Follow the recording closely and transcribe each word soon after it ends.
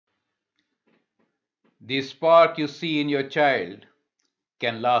The spark you see in your child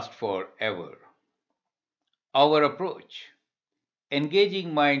can last forever. Our approach,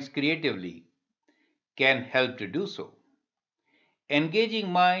 engaging minds creatively, can help to do so. Engaging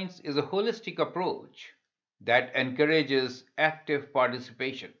minds is a holistic approach that encourages active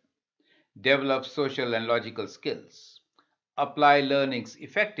participation, develops social and logical skills, apply learnings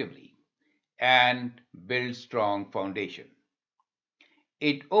effectively, and build strong foundation.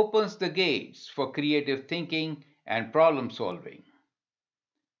 It opens the gates for creative thinking and problem solving.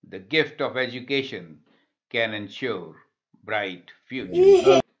 The gift of education can ensure bright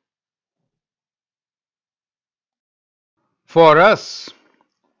futures. For us,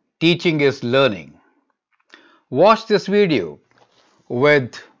 teaching is learning. Watch this video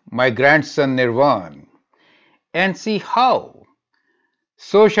with my grandson Nirvan and see how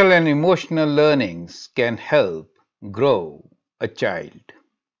social and emotional learnings can help grow a child.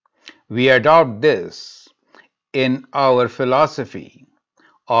 We adopt this in our philosophy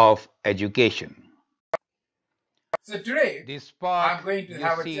of education. So today, The spark I'm going to you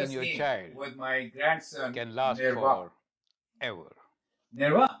have a see in chess your game child with my grandson, can last Nirvan. forever.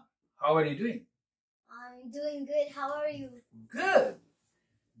 Nirvan, how are you doing? I'm doing good. How are you? Good.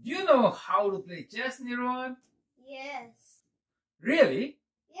 Do you know how to play chess, Nirvan? Yes. Really?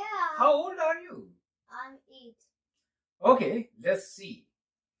 Yeah. How old are you? I'm 8. Okay, let's see.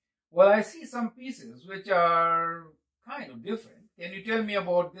 Well, I see some pieces which are kind of different. Can you tell me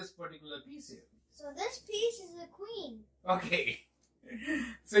about this particular piece here? So this piece is a queen. Okay.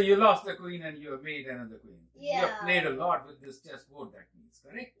 So you lost the queen and you have made another queen. Yeah. You have played a lot with this chessboard, that means,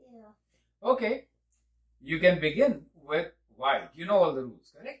 correct? Yeah. Okay. You can begin with white. You know all the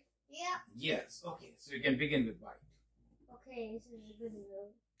rules, correct? Yeah. Yes. Okay. So you can begin with white. Okay, this is a good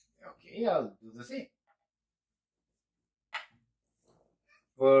move. Okay, I'll do the same.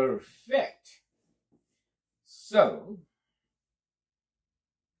 Perfect. So,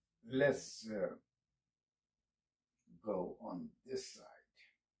 let's go on this side.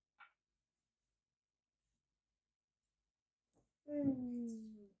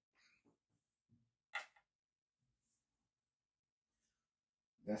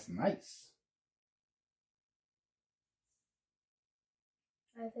 That's nice.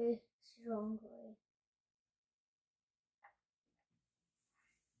 I feel strongly.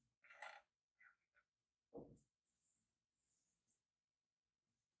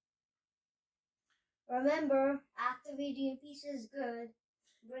 Remember, activating a piece is good.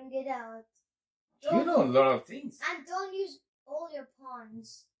 Bring it out. You know a lot of things. And don't use all your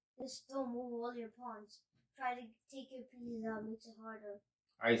pawns. Just don't move all your pawns. Try to take your pieces out, makes it harder.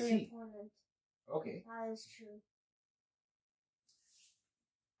 I for see. Your opponent. Okay. That is true.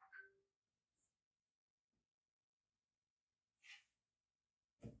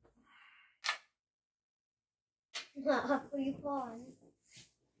 For your pawn.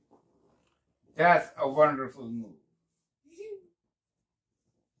 That's a wonderful move.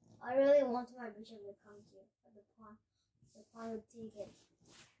 I really want my bishop to come here, but the pawn would take it.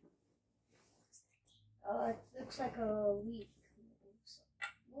 It looks like a weak move, so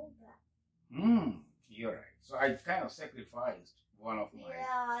move that. You're right. So I kind of sacrificed one of my...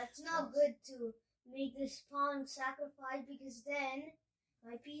 Yeah, it's not good to make this pawn sacrifice because then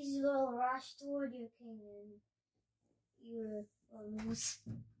my pieces will rush toward your king and you will lose.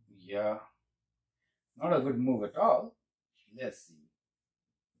 Yeah. Not a good move at all. Let's see.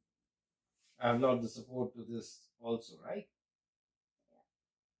 I've lost the support to this also, right?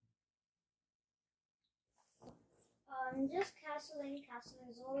 Just castling. Castling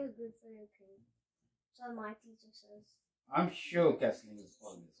is always good for your king. So my teacher says. I'm sure castling is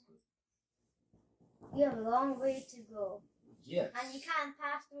always good. You have a long way to go. Yes. And you can't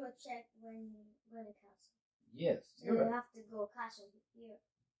pass through a check when you win a castle. Yes. So you have to go castle here.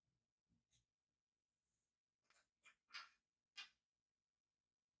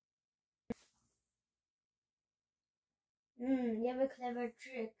 You have a clever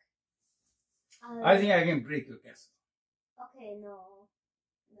trick. I think I can break your castle. Okay, no.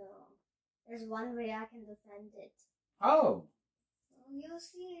 There's one way I can defend it. Oh. You'll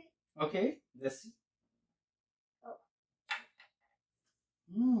see. Okay, let's see. Oh.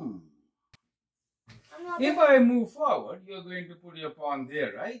 If I move forward, you're going to put your pawn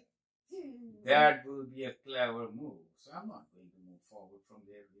there, right? That will be a clever move. So I'm not going to move forward from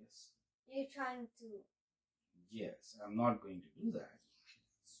there, yes. You're trying to. Yes, I'm not going to do that.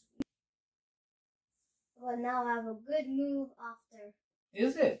 Well, now I have a good move after.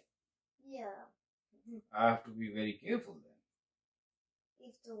 Is it? Yeah. I have to be very careful then. You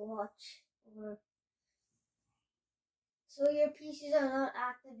have to watch over. So your pieces are not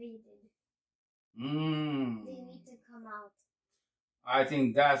activated. They need to come out. I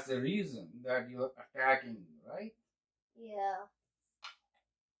think that's the reason that you're attacking me, right? Yeah.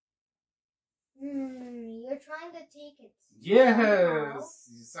 You're trying to take it. Yes.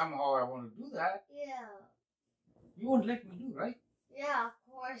 Somehow I want to do that. Yeah. You won't let me do, right? Yeah, of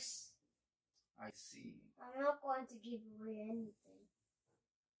course. I see. I'm not going to give away anything.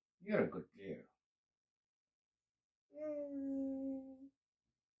 You're a good player.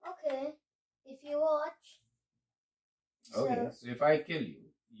 Okay. If you watch. Okay, so if I kill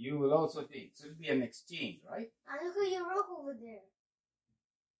you, you will also take. So it'll be an exchange, right? And look at your rook over there.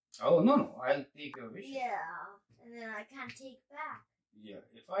 Oh, no. I'll take your bishop. Yeah. And then I can't take back. Yeah,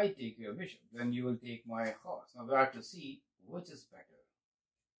 if I take your bishop, then you will take my horse. Now we have to see which is better.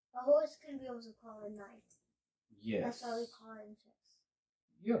 A horse can be also called a knight. Yes. That's why we call it in chess.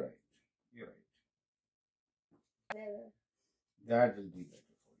 You're right. Better. That will be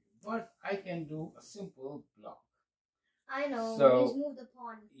better for you. But I can do a simple block. I know. So, just move the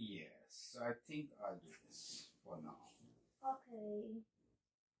pawn. Yes, I think I'll do this for now. Okay.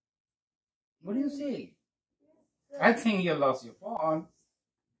 What do you say? Good. I think you lost your pawn.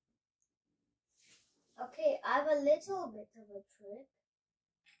 Okay, I have a little bit of a trick.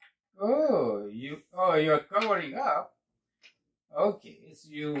 You're covering up. Okay, so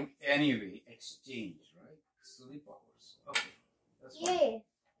you anyway exchange, right? Silly powers. Okay, that's fine. Yay!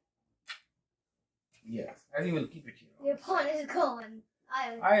 Yes, I think we'll keep it here. Your pawn is gone.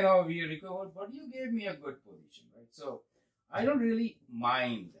 I know we recovered, but you gave me a good position, right? So I don't really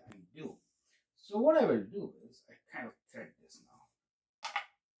mind that. I do. So what I will do is I kind of thread this now.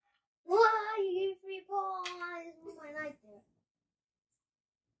 Why you gave free pawn? I just moved my knight there.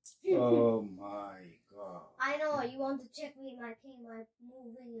 Oh my god. I know, you want to checkmate my king by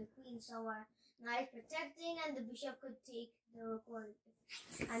moving your queen somewhere. Knight protecting and the bishop could take the rook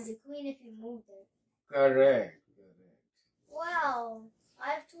and the queen if you moved it. Correct. Wow,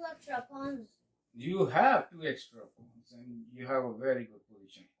 I have 2 extra pawns. You have 2 extra pawns and you have a very good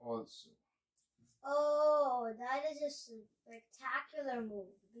position also. Oh, that is a spectacular move.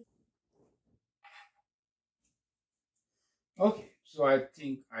 Okay, so I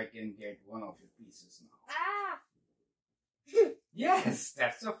think I can get one of your pieces now. Ah! Yes,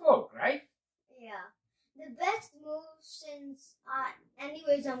 that's a fork, right? Yeah. The best move since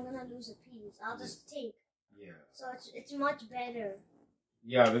anyways I'm gonna lose a piece. I'll just take. Yeah. So it's much better.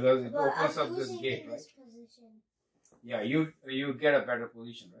 Yeah, because it But opens I'm up this losing gate, in right? this position. Yeah, you get a better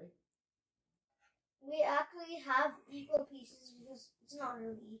position, right? We actually have equal pieces because it's not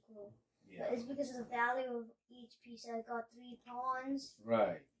really equal. Yeah. But it's because of the value of each piece. I got 3 pawns.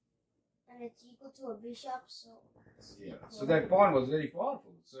 Right. And it's equal to a bishop, so yeah. So that pawn was very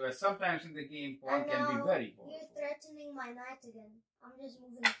powerful. So sometimes in the game, pawn can be very powerful. You're threatening my knight again. I'm just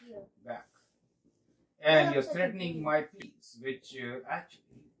moving here. Back. And you're threatening my piece, which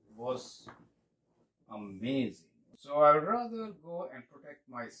actually was amazing. So I'd rather go and protect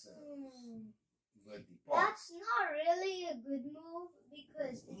myself with the pawn. That's not really a good move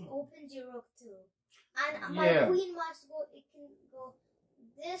because it opens your rook too. And my queen must go, it can go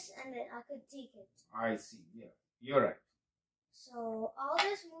this and then I could take it. I see, yeah. You're right. So I'll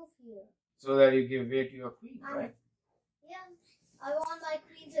just move here. So that you give way to your queen, right? Yeah. I want my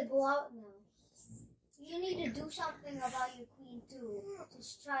queen to go out now. You need to do something about your queen too.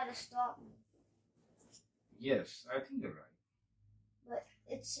 Just try to stop me. Yes, I think you're right. But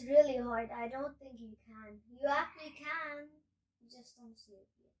it's really hard. I don't think you can. You actually can. You just don't see it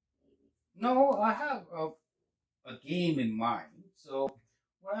yet, maybe. No, I have a game in mind. So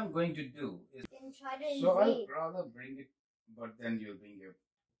what I'm going to do is try to invade. So I'll rather bring it, but then you'll bring your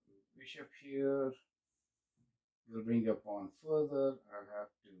bishop here. You'll bring your pawn further. I'll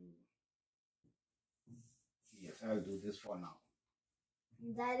have to. Yes, I'll do this for now.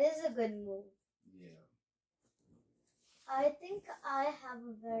 That is a good move. Yeah. I think I have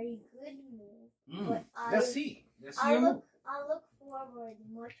a very good move. But Let's see. Let's see your move. I'll look forward,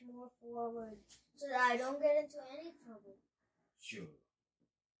 much more forward, so that I don't get into any trouble. Sure.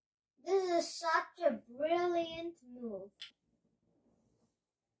 This is such a brilliant move.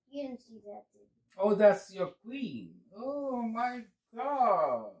 You didn't see that, did you? Oh, that's your queen. Oh my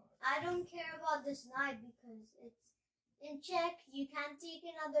god. I don't care about this knight because it's in check. You can't take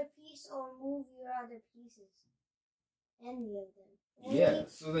another piece or move your other pieces. Any of them. Yeah,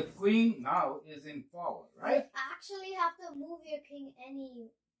 so the queen now is in power, right? You actually have to move your king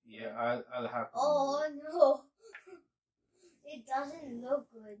any. Yeah, I'll have to. Oh no. It doesn't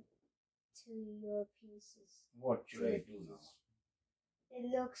look good to your pieces. What should I do now? It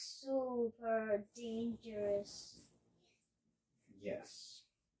looks super dangerous. Yes.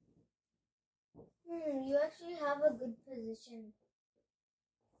 actually have a good position.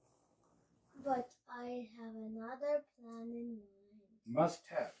 But I have another plan in mind. Must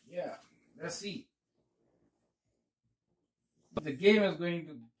have, yeah. Let's see. The game is going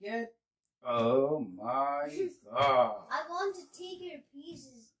to get. Oh my god. I want to take your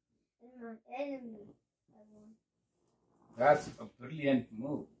pieces and my enemy. That's a brilliant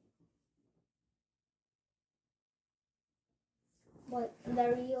move. But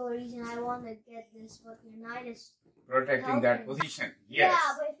the real reason I want to get this, but your knight is Protecting that helping. position. Yes.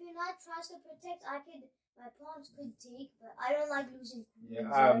 Yeah, but if your knight tries to protect, my pawns could take, but I don't like losing queens.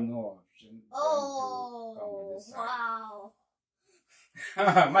 Yeah, I have no option. Oh, wow.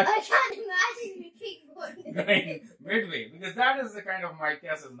 My I can't imagine your king going midway, because that is the kind of my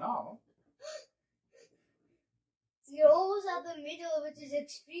castle now. So you're almost at the middle, which is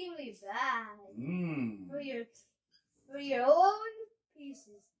extremely bad for your own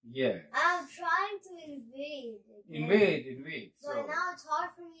pieces. Yeah. I'm trying to invade. Again. Invade. But So now it's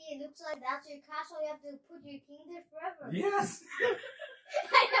hard for me. It looks like that's your castle. You have to put your king there forever. yes.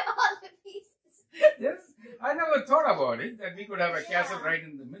 I have all the pieces. Yes. I never thought about it that we could have a Yeah. castle right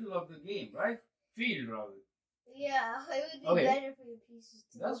in the middle of the game, right? Field rather. Yeah, it would be Okay. better for your pieces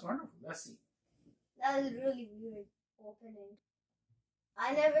too. That's wonderful. Let's see. That is really weird opening.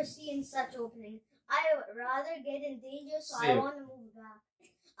 I never seen such opening. I would rather get in danger, so I Same. want to move back.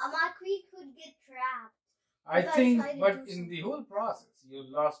 My queen could get trapped. I If I think, try to but do in the something. whole process, you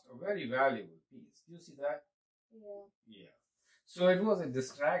lost a very valuable piece. Do you see that? Yeah. Yeah. So it was a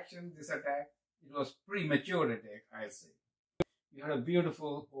distraction, this attack. It was premature attack, I say. You had a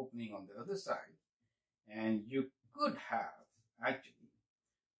beautiful opening on the other side, and you could have actually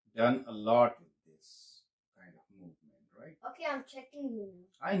done a lot with this kind of movement, right? Okay, I'm checking you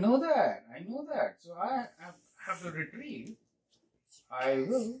now. I know that. So I have to retrieve. I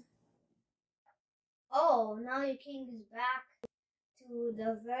will. Oh, now your king is back to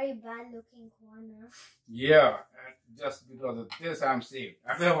the very bad looking corner. Yeah, and just because of this, I'm saved.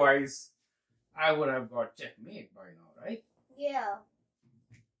 Otherwise, I would have got checkmate by now, right? Yeah.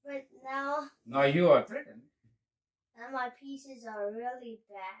 But now Now you are threatened. my pieces are really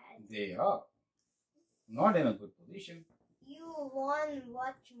bad. They are not in a good position. You won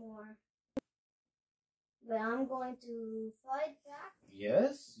much more. But I'm going to fight back.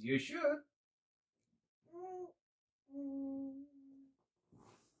 Yes, you should.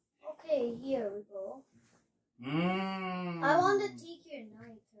 Okay, here we go. Mm. I want to take your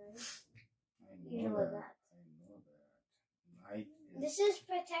knight, right? I You know that. that. I know that. Knight is, This is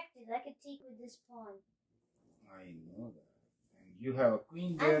protected. I can take with this pawn. I know that. And you have a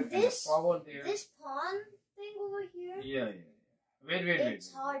queen there and, this- a power there. This pawn thing over here, Yeah. Wait.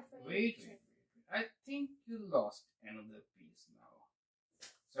 it's hard for me Wait. to check. I think you lost another piece now.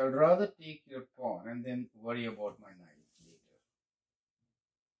 So I'd rather take your pawn and then worry about my knight later.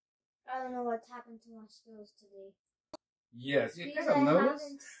 I don't know what's happened to my skills today. Yes, you're Because kind of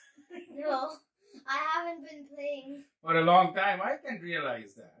nervous. No, I haven't been playing. For a long time, I can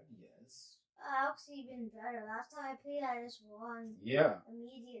realize that. Yes. I've actually been better. Last time I played, I just won Yeah.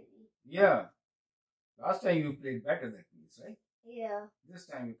 immediately. Yeah. Last time you played better, that means, right? Yeah. This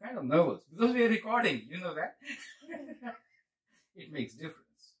time you're kind of nervous because we're recording. You know that? It makes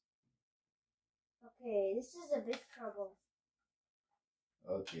difference. Okay, this is a big trouble.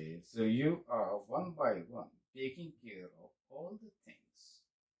 Okay, so you are one by one taking care of all the things.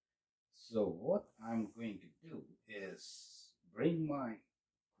 So what I'm going to do is bring my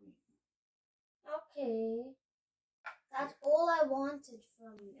queen. Okay. That's all I wanted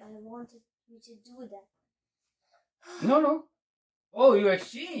from you. I wanted you to do that. No. Oh, you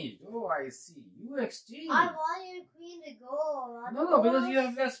exchanged. Oh, I see. You exchanged. I want your queen to go. No, because you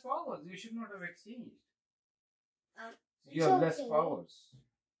have less powers. You should not have exchanged. You have less okay. powers.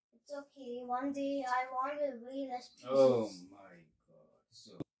 It's okay. One day I wanted way less pieces. Oh my god.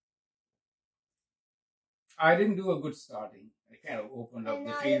 So I didn't do a good starting. I kind of opened up And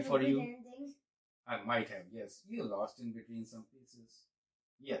the now field have a for good you. ending. I might have, yes. You lost in between some pieces.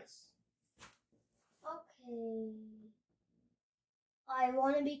 Yes. Okay. I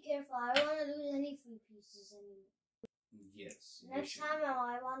want to be careful. I don't want to lose any free pieces anymore. Yes. Next time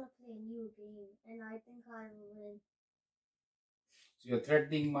I want to play a new game, and I think I will win. So you're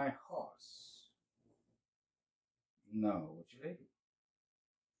threatening my horse. Now, what should I do?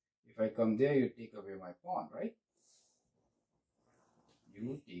 If I come there, you take away my pawn, right?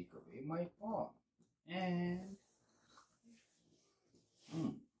 You take away my pawn. And...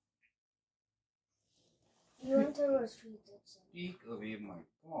 You want to retreat it. take away my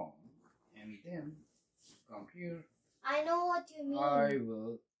pawn. And then come here. I know what you mean. I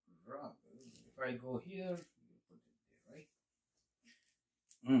will rather, if I go here, you put it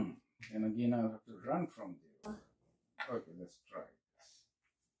there, right? And again, I have to run from there. Okay, let's try this.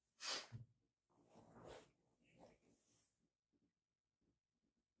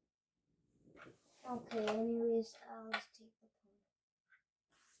 Okay, anyways, I'll just take the pawn.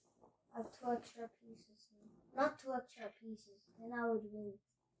 I have 2 extra pieces now. Not 2 extra pieces, then I would win.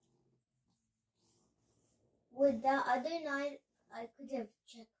 With the other knight, I could have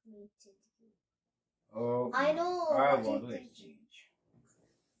checkmated you. Oh, I know. I want to exchange.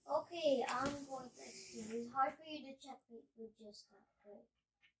 Okay, I'm going to exchange. It's hard for you to checkmate with just that, right?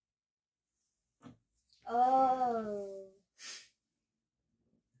 Oh.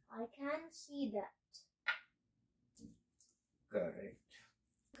 I can see that. Correct.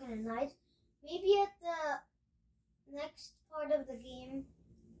 Kind of nice. Maybe at the next part of the game.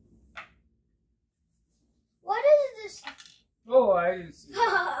 What is this? Oh, I didn't see.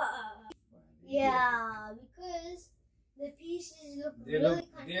 Yeah, because the pieces look They really look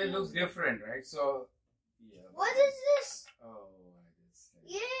confusing. different, right? So yeah. What is this? Oh, I just.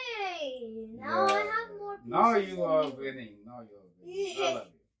 Yay! Now I have more pieces. Now you are than winning. Now you are winning. I love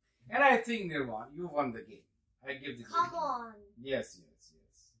you. And I think you won the game. I give the game. Come on. Yes.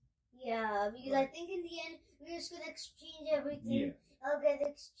 Yeah, because Right. I think in the end we're just gonna exchange everything. Yeah. I'll get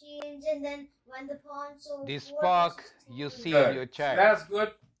exchange, and then when the pawn sold The 4 spark versus 2 you is- see in your child That's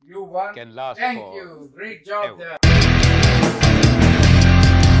good. You won. can last Thank for you. Great job ever. there.